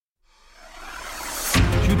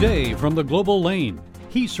Today from the Global Lane,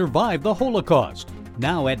 he survived the Holocaust.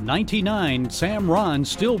 Now at 99, Sam Ron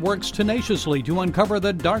still works tenaciously to uncover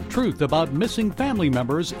the dark truth about missing family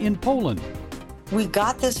members in Poland. We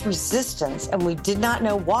got this resistance and we did not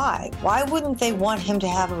know why. Why wouldn't they want him to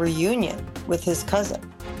have a reunion with his cousin?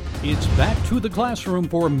 It's back to the classroom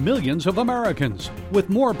for millions of Americans, with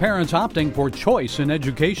more parents opting for choice in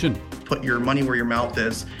education. Put your money where your mouth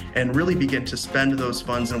is and really begin to spend those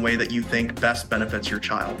funds in a way that you think best benefits your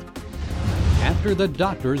child. After the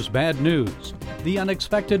doctor's bad news, the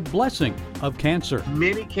unexpected blessing of cancer.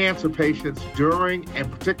 Many cancer patients during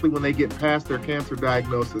and particularly when they get past their cancer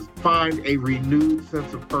diagnosis find a renewed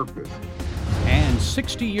sense of purpose. And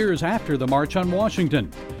 60 years after the March on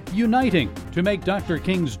Washington, uniting to make Dr.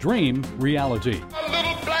 King's dream reality.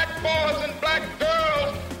 Little black boys and black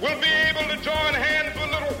girls will be able to join hands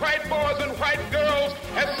with little white boys and white girls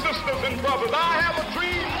as sisters and brothers. I have a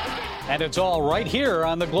dream. And it's all right here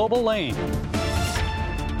on the Global Lane.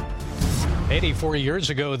 84 years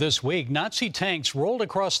ago this week, Nazi tanks rolled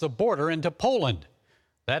across the border into Poland.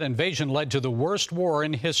 That invasion led to the worst war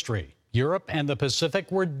in history. Europe and the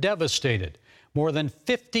Pacific were devastated. More than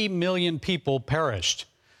 50 million people perished.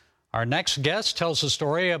 Our next guest tells a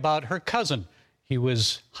story about her cousin. He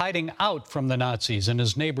was hiding out from the Nazis in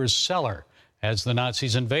his neighbor's cellar as the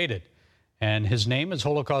Nazis invaded. And his name is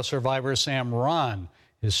Holocaust survivor Sam Ron.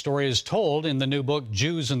 His story is told in the new book,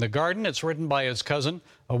 Jews in the Garden. It's written by his cousin,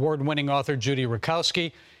 award-winning author Judy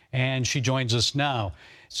Rakowski, and she joins us now.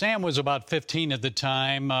 Sam was about 15 at the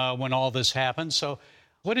time when all this happened. So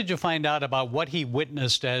what did you find out about what he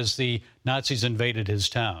witnessed as the Nazis invaded his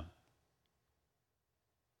town?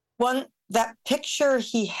 That picture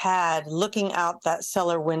he had looking out that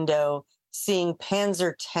cellar window, seeing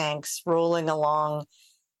Panzer tanks rolling along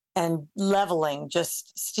and leveling,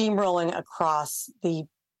 just steamrolling across the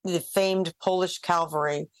famed Polish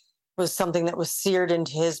cavalry, was something that was seared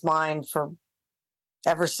into his mind for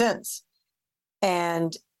ever since.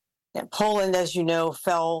 And Poland, as you know,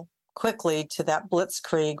 fell quickly to that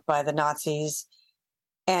blitzkrieg by the Nazis.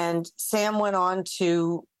 And Sam went on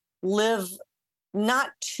to live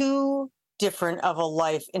not too different of a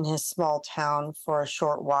life in his small town for a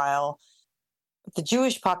short while. But the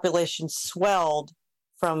Jewish population swelled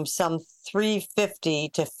from some 350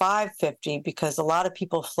 to 550 because a lot of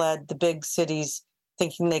people fled the big cities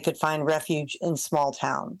thinking they could find refuge in small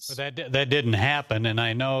towns. But that didn't happen, and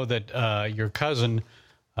I know that your cousin,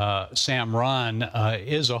 Sam Ron,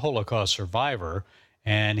 is a Holocaust survivor,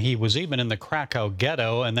 and he was even in the Krakow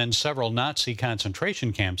ghetto and then several Nazi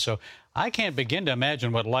concentration camps. So I can't begin to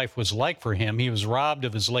imagine what life was like for him. He was robbed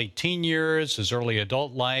of his late teen years, his early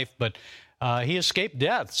adult life, but he escaped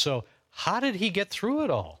death. So how did he get through it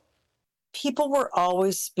all? People were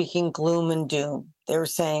always speaking gloom and doom. They were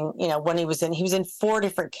saying, when he was in 4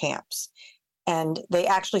 different camps, and they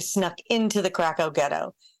actually snuck into the Krakow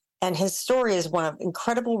ghetto. And his story is one of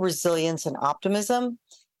incredible resilience and optimism.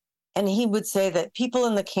 And he would say that people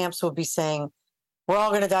in the camps would be saying, we're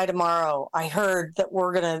all going to die tomorrow. I heard that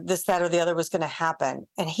we're going to, this, that, or the other was going to happen.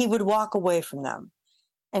 And he would walk away from them.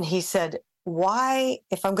 And he said, why,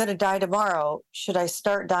 if I'm going to die tomorrow, should I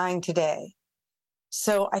start dying today?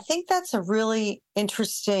 So I think that's a really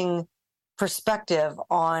interesting perspective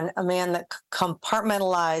on a man that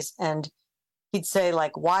compartmentalized, and he'd say,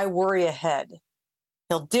 like, why worry ahead?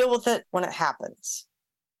 He'll deal with it when it happens.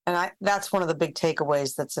 And that's one of the big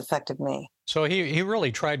takeaways that's affected me. So he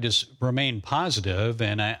really tried to remain positive,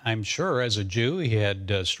 and I'm sure as a Jew he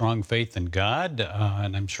had strong faith in God,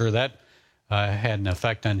 and I'm sure that had an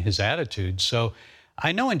effect on his attitude. So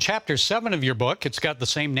I know in Chapter 7 of your book, it's got the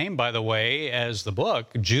same name, by the way, as the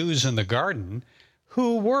book, Jews in the Garden.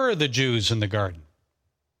 Who were the Jews in the garden?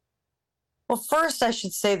 Well, first, I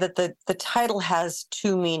should say that the title has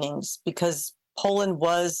 2 meanings, because Poland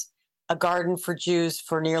was a garden for Jews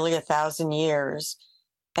for nearly 1,000 years.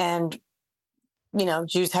 And,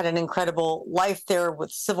 Jews had an incredible life there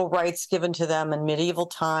with civil rights given to them in medieval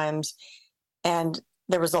times. And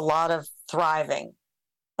there was a lot of thriving.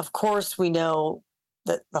 Of course, we know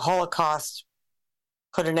that the Holocaust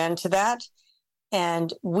put an end to that.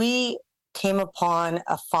 And we came upon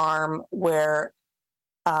a farm where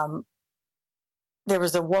there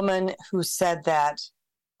was a woman who said that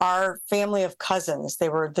our family of cousins, they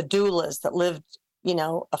were the doulas that lived,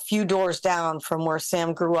 a few doors down from where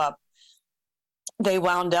Sam grew up. They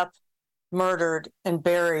wound up murdered and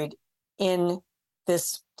buried in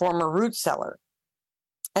this former root cellar.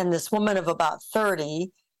 And this woman of about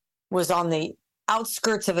 30 was on the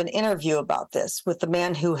outskirts of an interview about this with the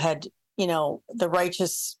man who had, the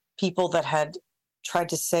righteous people that had tried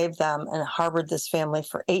to save them and harbored this family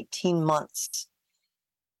for 18 months.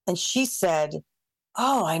 And she said,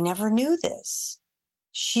 "Oh, I never knew this."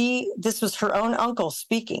 This was her own uncle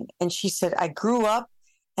speaking. And she said, "I grew up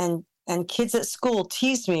and kids at school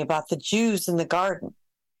teased me about the Jews in the garden."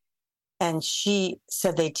 And she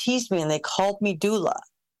said they teased me and they called me doula.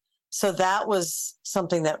 So that was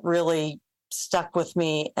something that really stuck with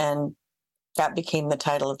me, and that became the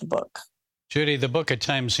title of the book. Judy, the book at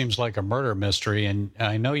times seems like a murder mystery, and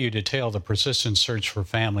I know you detail the persistent search for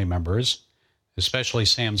family members, especially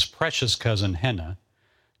Sam's precious cousin, Henna.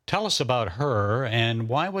 Tell us about her, and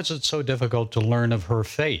why was it so difficult to learn of her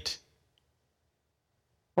fate?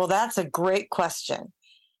 Well, that's a great question,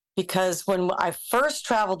 because when I first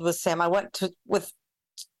traveled with Sam, I went to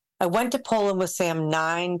Poland with Sam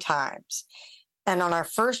 9 times. And on our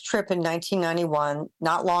first trip in 1991,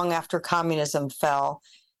 not long after communism fell,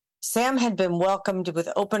 Sam had been welcomed with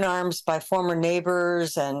open arms by former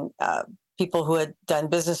neighbors and people who had done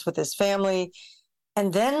business with his family.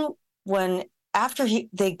 And then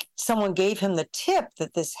someone gave him the tip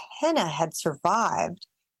that this Henna had survived,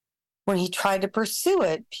 when he tried to pursue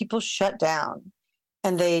it, people shut down.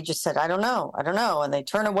 And they just said, I don't know. And they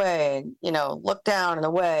turn away and, look down and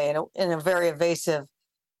away in a very evasive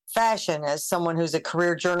fashion, as someone who's a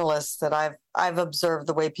career journalist that I've observed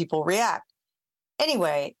the way people react.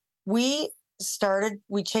 Anyway, we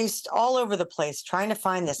chased all over the place trying to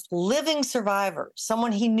find this living survivor,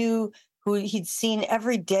 someone he knew who he'd seen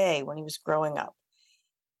every day when he was growing up.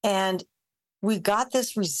 And we got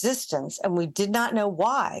this resistance, and we did not know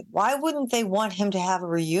why. Why wouldn't they want him to have a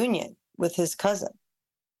reunion with his cousin?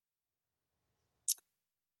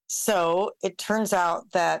 So it turns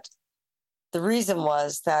out that the reason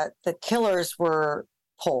was that the killers were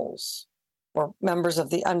Poles, or members of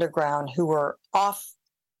the underground who were off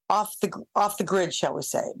the grid, shall we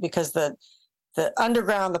say, because the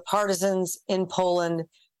underground, the partisans in Poland,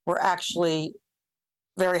 were actually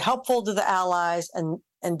very helpful to the Allies and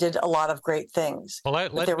did a lot of great things. Well,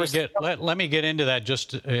 let me get into that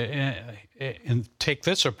just and take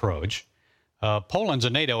this approach. Poland's a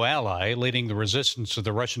NATO ally, leading the resistance to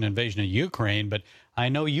the Russian invasion of Ukraine, but I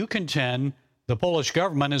know you contend the Polish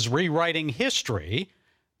government is rewriting history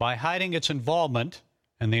by hiding its involvement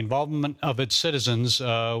and the involvement of its citizens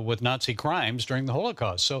with Nazi crimes during the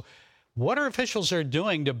Holocaust. So what are officials there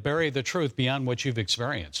doing to bury the truth beyond what you've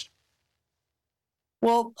experienced?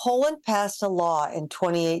 Well, Poland passed a law in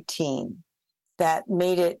 2018 that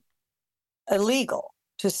made it illegal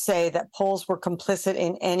to say that Poles were complicit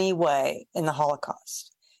in any way in the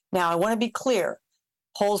Holocaust. Now, I want to be clear.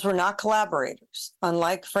 Poles were not collaborators,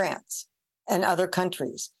 unlike France and other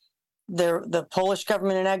countries. The Polish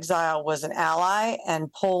government in exile was an ally,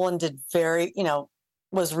 and Poland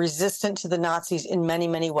was resistant to the Nazis in many,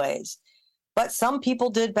 many ways. But some people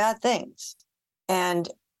did bad things. And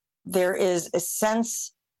there is a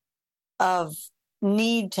sense of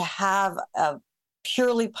need to have a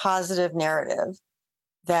purely positive narrative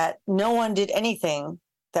that no one did anything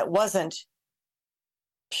that wasn't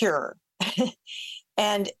pure.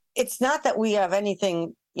 And it's not that we have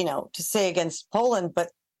anything, to say against Poland,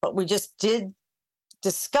 but we just did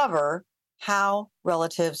discover how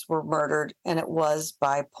relatives were murdered, and it was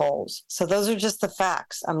by Poles. So those are just the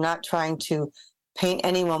facts. I'm not trying to paint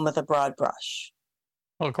anyone with a broad brush.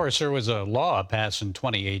 Well, of course, there was a law passed in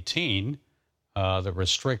 2018 that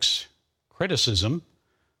restricts criticism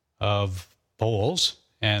of Poles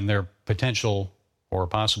and their potential or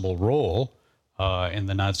possible role in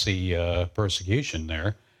the Nazi persecution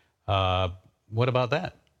there. What about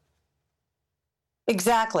that?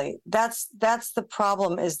 Exactly. That's the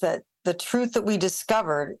problem, is that the truth that we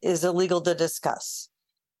discovered is illegal to discuss.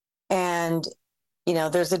 And,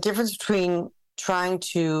 there's a difference between trying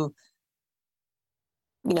to,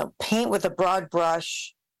 paint with a broad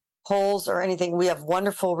brush Poles or anything. We have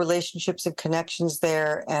wonderful relationships and connections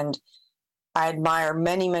there. And I admire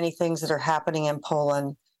many, many things that are happening in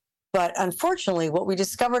Poland. But unfortunately, what we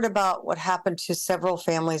discovered about what happened to several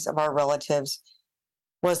families of our relatives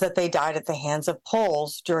was that they died at the hands of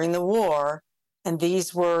Poles during the war. And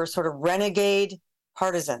these were sort of renegade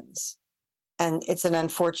partisans. And it's an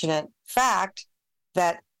unfortunate fact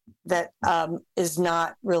that is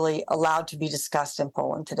not really allowed to be discussed in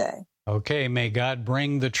Poland today. Okay, may God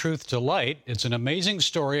bring the truth to light. It's an amazing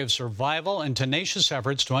story of survival and tenacious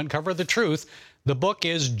efforts to uncover the truth. The book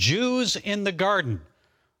is Jews in the Garden.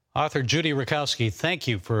 Author Judy Rakowski, thank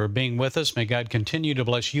you for being with us. May God continue to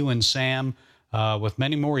bless you and Sam with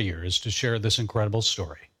many more years to share this incredible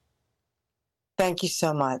story. Thank you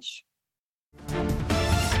so much.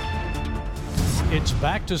 It's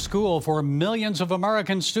back to school for millions of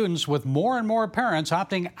American students, with more and more parents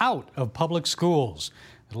opting out of public schools.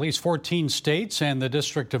 At least 14 states and the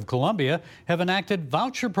District of Columbia have enacted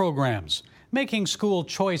voucher programs, making school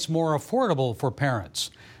choice more affordable for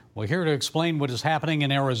parents. Well, here to explain what is happening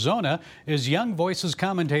in Arizona is Young Voices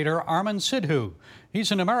commentator Armin Sidhu.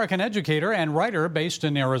 He's an American educator and writer based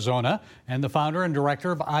in Arizona and the founder and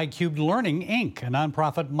director of iCubed Learning, Inc., a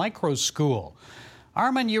nonprofit micro school.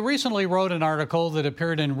 Armin, you recently wrote an article that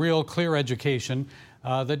appeared in Real Clear Education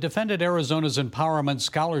that defended Arizona's Empowerment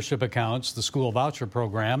Scholarship Accounts, the school voucher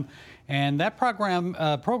program. And that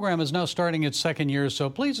program is now starting its second year, so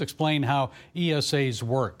please explain how ESAs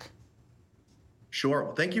work. Sure.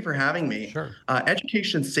 Well, thank you for having me. Sure.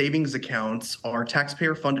 Education savings accounts are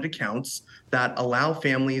taxpayer-funded accounts that allow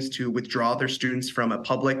families to withdraw their students from a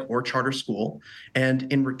public or charter school.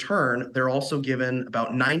 And in return, they're also given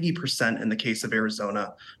about 90% in the case of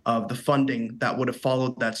Arizona of the funding that would have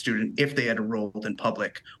followed that student if they had enrolled in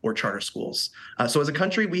public or charter schools. So as a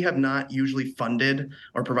country, we have not usually funded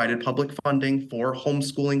or provided public funding for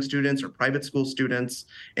homeschooling students or private school students.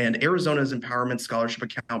 And Arizona's Empowerment Scholarship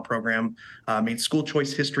Account program made school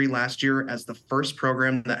choice history last year as the first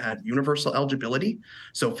program that had universal eligibility.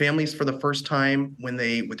 So families for the first time when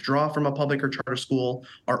they withdraw from a public or charter school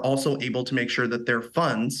are also able to make sure that their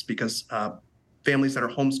funds, because families that are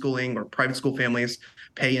homeschooling or private school families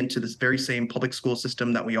pay into this very same public school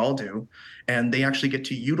system that we all do, and they actually get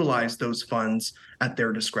to utilize those funds at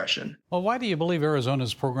their discretion. Well, why do you believe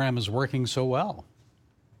Arizona's program is working so well?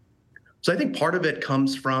 So I think part of it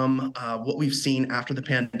comes from what we've seen after the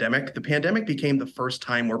pandemic. The pandemic became the first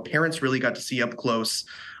time where parents really got to see up close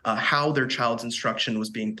how their child's instruction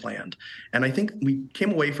was being planned. And I think we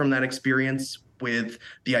came away from that experience with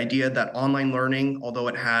the idea that online learning, although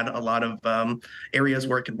it had a lot of areas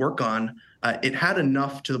where it could work on, it had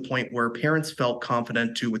enough to the point where parents felt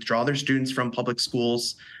confident to withdraw their students from public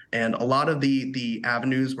schools. And a lot of the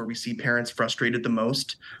avenues where we see parents frustrated the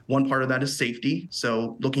most, one part of that is safety.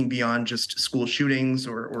 So looking beyond just school shootings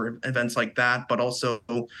or events like that, but also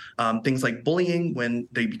things like bullying when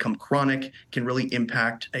they become chronic can really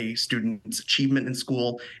impact a student's achievement in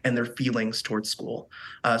school and their feelings towards school.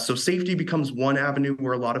 So safety becomes one avenue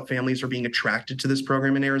where a lot of families are being attracted to this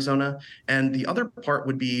program in Arizona. And the other part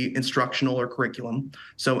would be instructional or curriculum.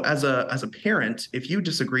 So as a parent, if you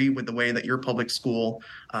disagree with the way that your public school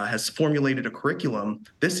has formulated a curriculum,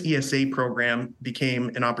 this ESA program became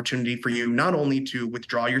an opportunity for you not only to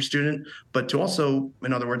withdraw your student, but to also,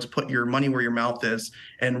 in other words, put your money where your mouth is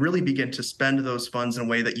and really begin to spend those funds in a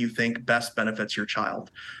way that you think best benefits your child.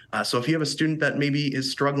 So if you have a student that maybe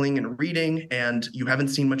is struggling in reading and you haven't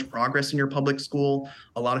seen much progress in your public school,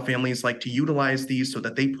 a lot of families like to utilize these so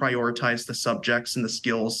that they prioritize the subjects and the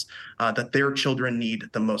skills that their children need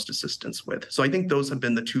the most assistance with. So I think those have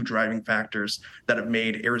been the two driving factors that have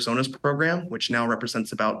made Arizona's program, which now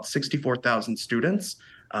represents about 64,000 students,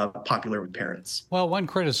 popular with parents. Well, one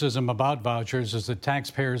criticism about vouchers is that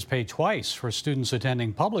taxpayers pay twice for students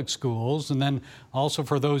attending public schools and then also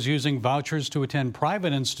for those using vouchers to attend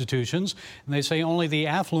private institutions. And they say only the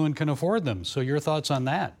affluent can afford them. So your thoughts on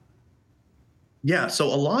that? Yeah, so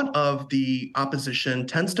a lot of the opposition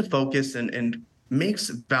tends to focus and makes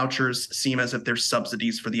vouchers seem as if they're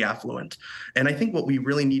subsidies for the affluent. And I think what we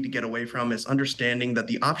really need to get away from is understanding that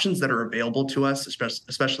the options that are available to us,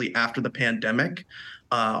 especially after the pandemic,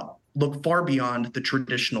 look far beyond the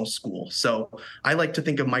traditional school. So I like to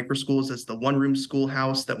think of micro schools as the one-room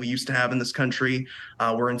schoolhouse that we used to have in this country,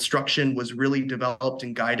 where instruction was really developed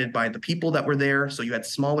and guided by the people that were there. So you had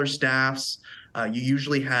smaller staffs. You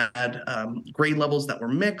usually had grade levels that were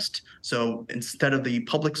mixed. So instead of the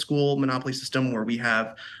public school monopoly system where we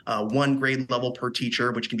have one grade level per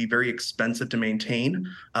teacher, which can be very expensive to maintain,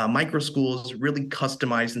 micro schools really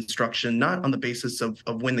customize instruction, not on the basis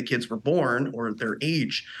of when the kids were born or their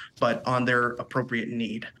age, but on their appropriate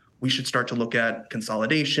need. We should start to look at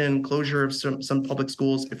consolidation, closure of some public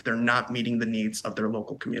schools if they're not meeting the needs of their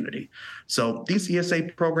local community. So these ESA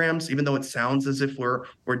programs, even though it sounds as if we're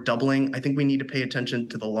doubling, I think we need to pay attention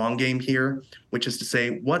to the long game here, which is to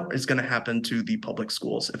say, what is going to happen to the public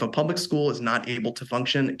schools? If a public school is not able to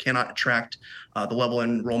function, it cannot attract the level of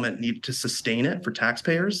enrollment needed to sustain it for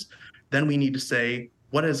taxpayers, then we need to say,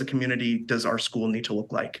 what as a community does our school need to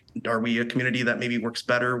look like? Are we a community that maybe works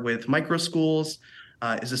better with micro schools?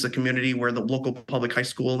 Is this a community where the local public high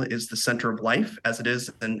school is the center of life, as it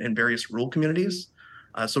is in various rural communities?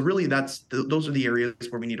 So really, those are the areas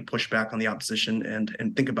where we need to push back on the opposition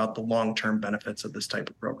and think about the long-term benefits of this type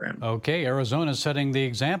of program. Okay, Arizona is setting the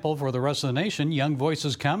example for the rest of the nation. Young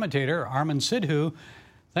Voices commentator Armin Sidhu,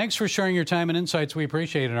 thanks for sharing your time and insights. We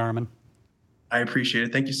appreciate it, Armin. I appreciate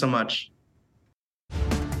it. Thank you so much.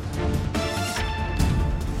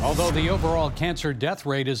 Although the overall cancer death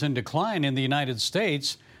rate is in decline in the United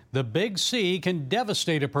States, the big C can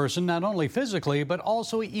devastate a person not only physically, but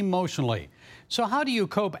also emotionally. So how do you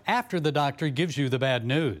cope after the doctor gives you the bad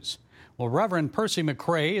news? Well, Reverend Percy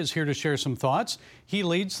McCray is here to share some thoughts. He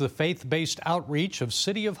leads the faith-based outreach of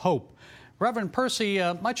City of Hope. Reverend Percy,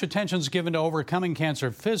 much attention is given to overcoming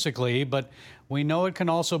cancer physically, but we know it can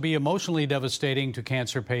also be emotionally devastating to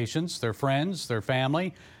cancer patients, their friends, their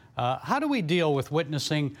family. How do we deal with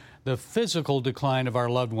witnessing the physical decline of our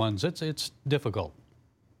loved ones? It's difficult.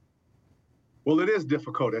 Well, it is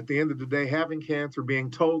difficult. At the end of the day, having cancer,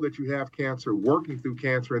 being told that you have cancer, working through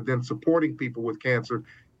cancer, and then supporting people with cancer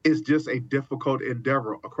is just a difficult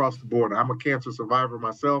endeavor across the board. I'm a cancer survivor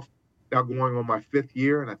myself, now going on my 5th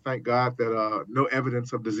year, and I thank God that no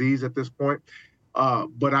evidence of disease at this point.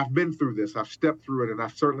 But I've been through this. I've stepped through it, and I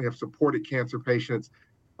certainly have supported cancer patients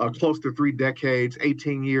close to 3 decades,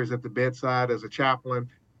 18 years at the bedside as a chaplain,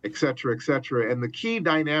 et cetera, et cetera. And the key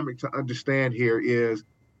dynamic to understand here is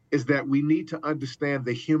that we need to understand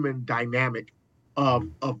the human dynamic of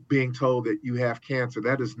being told that you have cancer.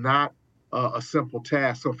 That is not a simple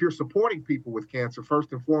task. So if you're supporting people with cancer,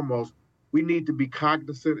 first and foremost, we need to be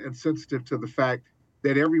cognizant and sensitive to the fact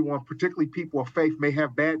that everyone, particularly people of faith, may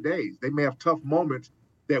have bad days. They may have tough moments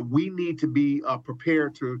that we need to be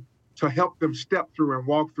prepared to help them step through and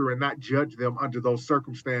walk through and not judge them under those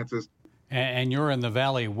circumstances. And you're in the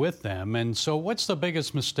valley with them. And so what's the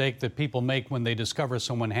biggest mistake that people make when they discover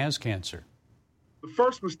someone has cancer? The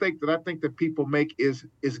first mistake that I think that people make is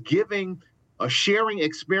sharing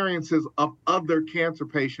experiences of other cancer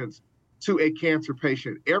patients to a cancer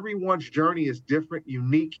patient. Everyone's journey is different,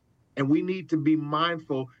 unique, and we need to be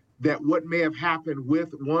mindful that what may have happened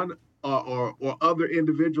with one or other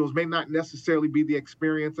individuals may not necessarily be the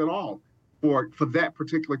experience at all for that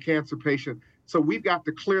particular cancer patient. So we've got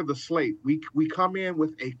to clear the slate. We come in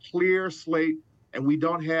with a clear slate, and we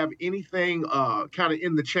don't have anything kind of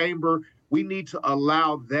in the chamber. We need to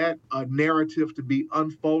allow that narrative to be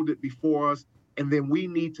unfolded before us, and then we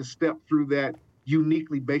need to step through that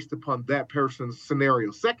uniquely based upon that person's scenario.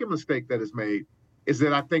 Second mistake that is made is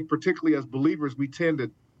that I think particularly as believers, we tend to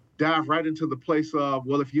dive right into the place of,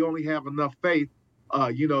 well, if you only have enough faith,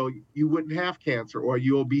 you wouldn't have cancer or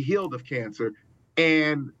you'll be healed of cancer.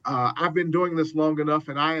 And I've been doing this long enough,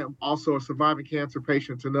 and I am also a surviving cancer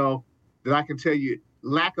patient to know that I can tell you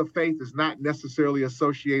lack of faith is not necessarily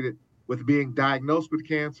associated with being diagnosed with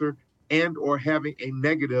cancer and or having a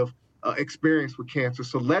negative experience with cancer.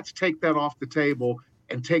 So let's take that off the table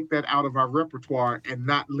and take that out of our repertoire and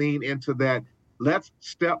not lean into that. Let's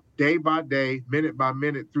step day by day, minute by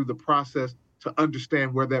minute through the process to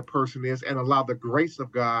understand where that person is and allow the grace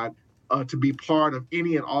of God to be part of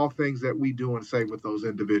any and all things that we do and say with those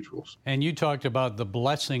individuals. And you talked about the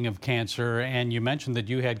blessing of cancer, and you mentioned that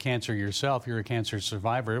you had cancer yourself. You're a cancer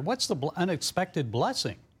survivor. What's the unexpected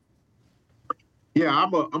blessing? Yeah,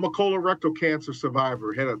 I'm a colorectal cancer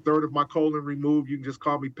survivor. Had a third of my colon removed. You can just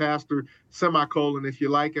call me Pastor Semicolon if you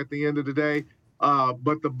like at the end of the day.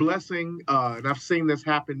 But the blessing, and I've seen this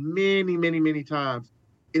happen many, many, many times,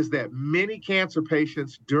 is that many cancer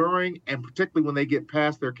patients during and particularly when they get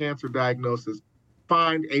past their cancer diagnosis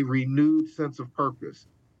find a renewed sense of purpose.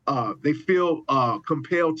 They feel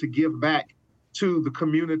compelled to give back to the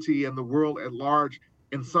community and the world at large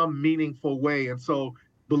in some meaningful way. And so,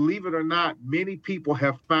 believe it or not, many people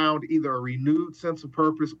have found either a renewed sense of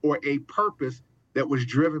purpose or a purpose that was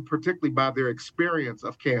driven particularly by their experience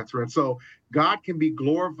of cancer. And so God can be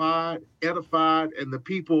glorified, edified, and the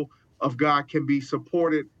people of God can be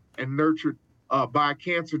supported and nurtured by a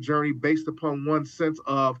cancer journey based upon one sense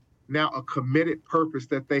of now a committed purpose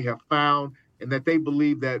that they have found and that they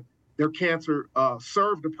believe that their cancer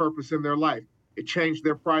served a purpose in their life. It changed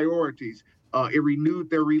their priorities. It renewed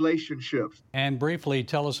their relationships. And briefly,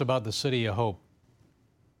 tell us about the City of Hope.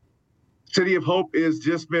 City of Hope has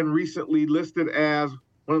just been recently listed as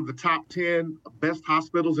one of the top 10 best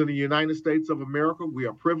hospitals in the United States of America. We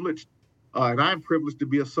are privileged, and I'm privileged to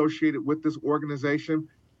be associated with this organization.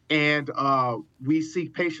 And we see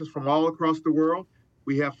patients from all across the world.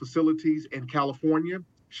 We have facilities in California,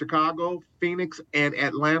 Chicago, Phoenix, and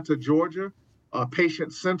Atlanta, Georgia,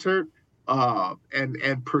 patient-centered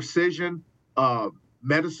and precision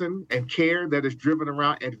medicine and care that is driven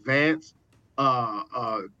around advanced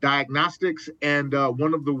diagnostics and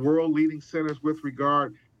one of the world-leading centers with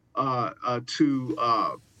regard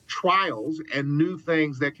to trials and new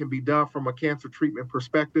things that can be done from a cancer treatment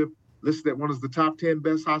perspective, listed at one of the top 10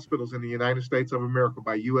 best hospitals in the United States of America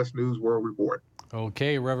by U.S. News World Report.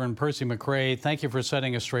 Okay, Reverend Percy McCray, thank you for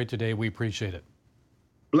setting us straight today. We appreciate it.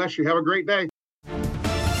 Bless you. Have a great day.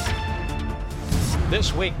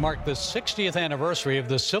 This week marked the 60th anniversary of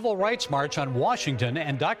the Civil Rights March on Washington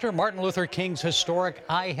and Dr. Martin Luther King's historic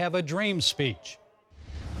I Have a Dream speech.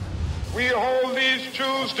 We hold these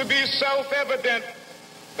truths to be self-evident,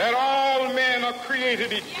 that all men are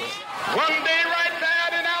created equal. One day right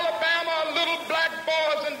there in Alabama, little black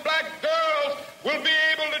boys and black girls will be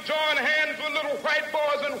able to join hands with little white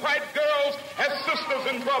boys and white girls as sisters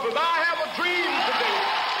and brothers. I have a dream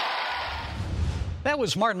today. That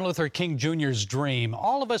was Martin Luther King Jr.'s dream,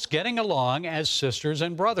 all of us getting along as sisters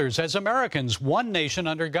and brothers, as Americans, one nation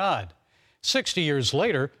under God. 60 years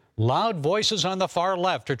later, loud voices on the far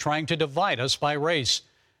left are trying to divide us by race.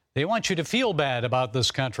 They want you to feel bad about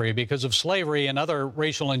this country because of slavery and other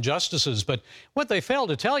racial injustices. But what they fail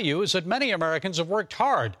to tell you is that many Americans have worked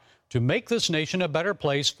hard to make this nation a better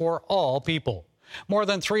place for all people. More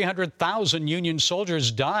than 300,000 Union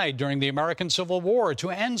soldiers died during the American Civil War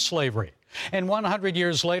to end slavery. And 100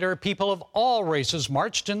 years later, people of all races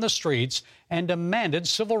marched in the streets and demanded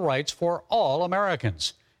civil rights for all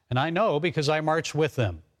Americans. And I know because I marched with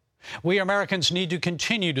them. We Americans need to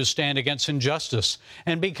continue to stand against injustice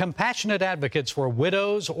and be compassionate advocates for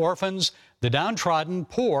widows, orphans, the downtrodden,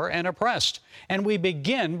 poor, and oppressed. And we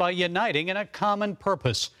begin by uniting in a common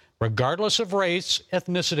purpose, regardless of race,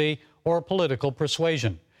 ethnicity, or political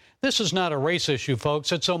persuasion. This is not a race issue,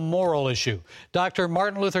 folks. It's a moral issue. Dr.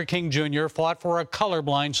 Martin Luther King Jr. fought for a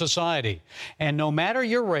colorblind society. And no matter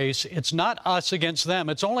your race, it's not us against them.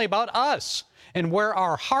 It's only about us and where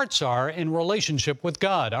our hearts are in relationship with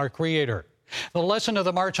God, our Creator. The lesson of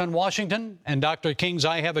the March on Washington and Dr. King's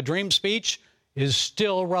I Have a Dream speech is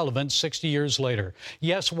still relevant 60 years later.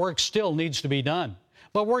 Yes, work still needs to be done,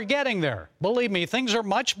 but we're getting there. Believe me, things are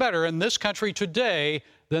much better in this country today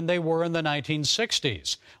than they were in the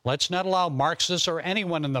 1960s. Let's not allow Marxists or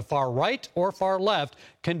anyone in the far right or far left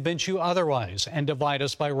convince you otherwise and divide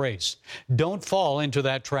us by race. Don't fall into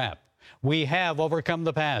that trap. We have overcome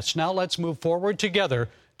the past. Now let's move forward together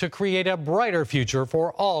to create a brighter future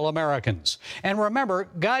for all Americans. And remember,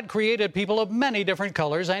 God created people of many different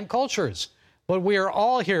colors and cultures, but we are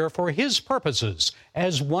all here for His purposes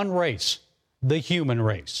as one race, the human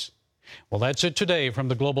race. Well, that's it today from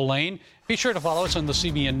the Global Lane. Be sure to follow us on the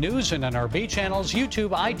CBN News and NRB channels, YouTube,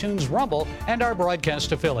 iTunes, Rumble, and our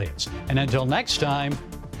broadcast affiliates. And until next time,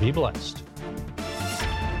 be blessed.